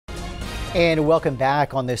And welcome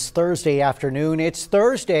back on this Thursday afternoon. It's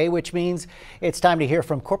Thursday, which means it's time to hear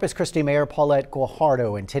from Corpus Christi Mayor Paulette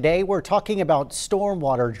Guajardo. And today we're talking about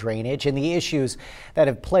stormwater drainage and the issues that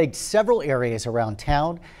have plagued several areas around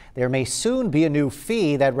town. There may soon be a new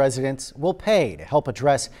fee that residents will pay to help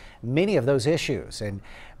address many of those issues. And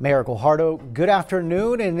Mayor Guajardo, good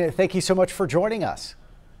afternoon, and thank you so much for joining us.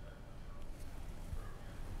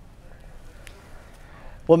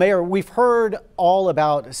 Well, Mayor, we've heard all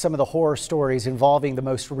about some of the horror stories involving the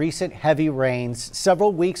most recent heavy rains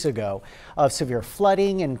several weeks ago of severe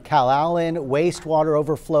flooding in Calallen, wastewater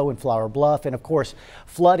overflow in Flower Bluff, and of course,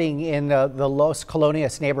 flooding in the Los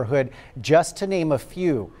Colonias neighborhood, just to name a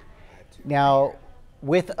few. Now,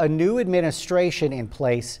 with a new administration in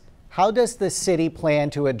place, how does the city plan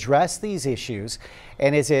to address these issues?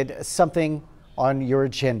 And is it something on your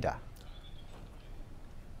agenda?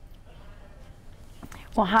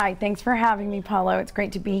 Well, hi, thanks for having me, Paulo. It's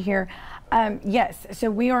great to be here. Yes,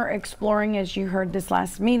 so we are exploring, as you heard this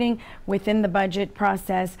last meeting, within the budget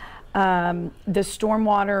process, the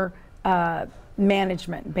stormwater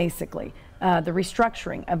management, basically, the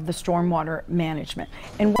restructuring of the stormwater management.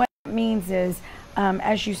 And what it means is,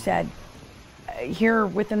 as you said, here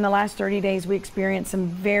within the last 30 days, we experienced some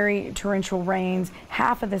very torrential rains.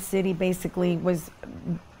 Half of the city basically was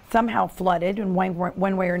somehow flooded in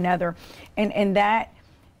one way or another. And that,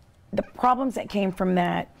 the problems that came from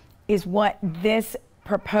that is what this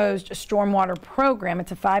proposed stormwater program,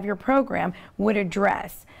 it's a 5-year program, would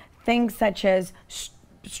address. Things such as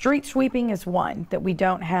street sweeping is one that we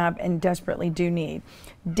don't have and desperately do need.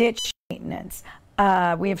 Ditch maintenance.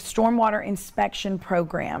 We have stormwater inspection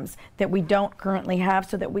programs that we don't currently have,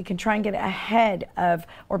 so that we can try and get ahead of,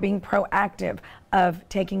 or being proactive of,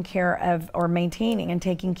 taking care of or maintaining and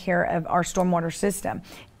taking care of our stormwater system.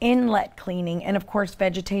 Inlet cleaning, and of course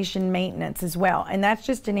vegetation maintenance as well. And that's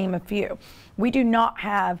just to name a few. We do not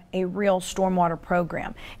have a real stormwater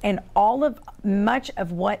program, and much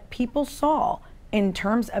of what people saw in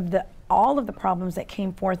terms of all of the problems that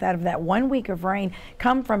came forth out of that 1 week of rain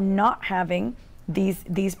come from not having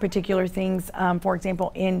these particular things, for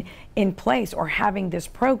example, in place, or having this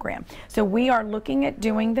program. So we are looking at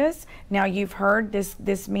doing this. Now, you've heard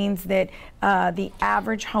this means that the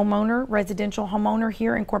average homeowner, residential homeowner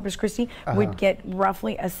here in Corpus Christi would get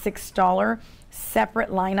roughly a $6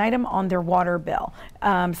 separate line item on their water bill.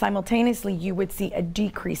 Simultaneously, you would see a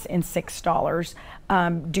decrease in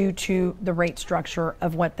 $6 due to the rate structure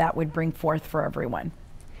of what that would bring forth for everyone.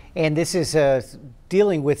 And this is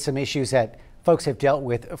dealing with some issues that folks have dealt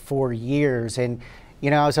with for years. And,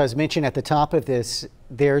 you know, as I was mentioning at the top of this,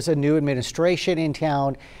 there's a new administration in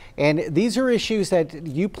town, and these are issues that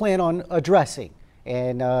you plan on addressing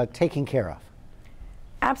and taking care of.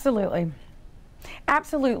 Absolutely.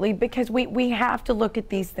 Absolutely, because we have to look at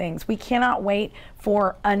these things. We cannot wait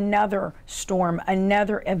for another storm,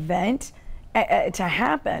 another event to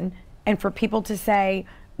happen, and for people to say,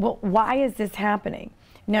 well, why is this happening?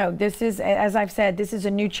 No, this is, as I've said, this is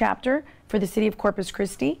a new chapter for the city of Corpus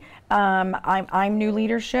Christi. I'm new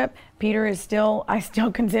leadership. Peter is I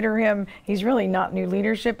still consider him, he's really not new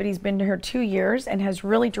leadership, but he's been here 2 years and has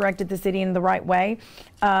really directed the city in the right way.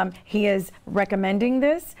 He is recommending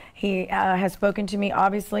this. He has spoken to me,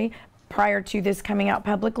 obviously, prior to this coming out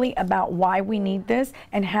publicly, about why we need this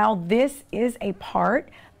and how this is a part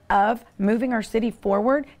of moving our city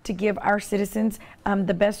forward to give our citizens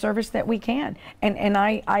the best service that we can. And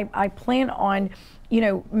I plan on, you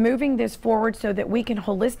know, moving this forward so that we can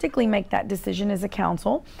holistically make that decision as a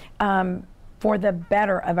council for the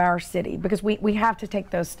better of our city, because we have to take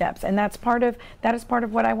those steps, and that is part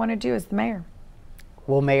of what I want to do as the mayor.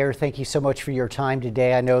 Well, Mayor, thank you so much for your time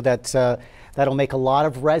today. I know that that'll make a lot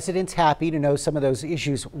of residents happy to know some of those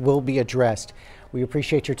issues will be addressed. We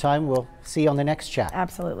appreciate your time. We'll see you on the next chat.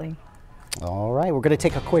 Absolutely. All right, we're going to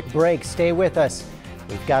take a quick break. Stay with us.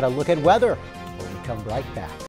 We've got to look at weather when we come right back.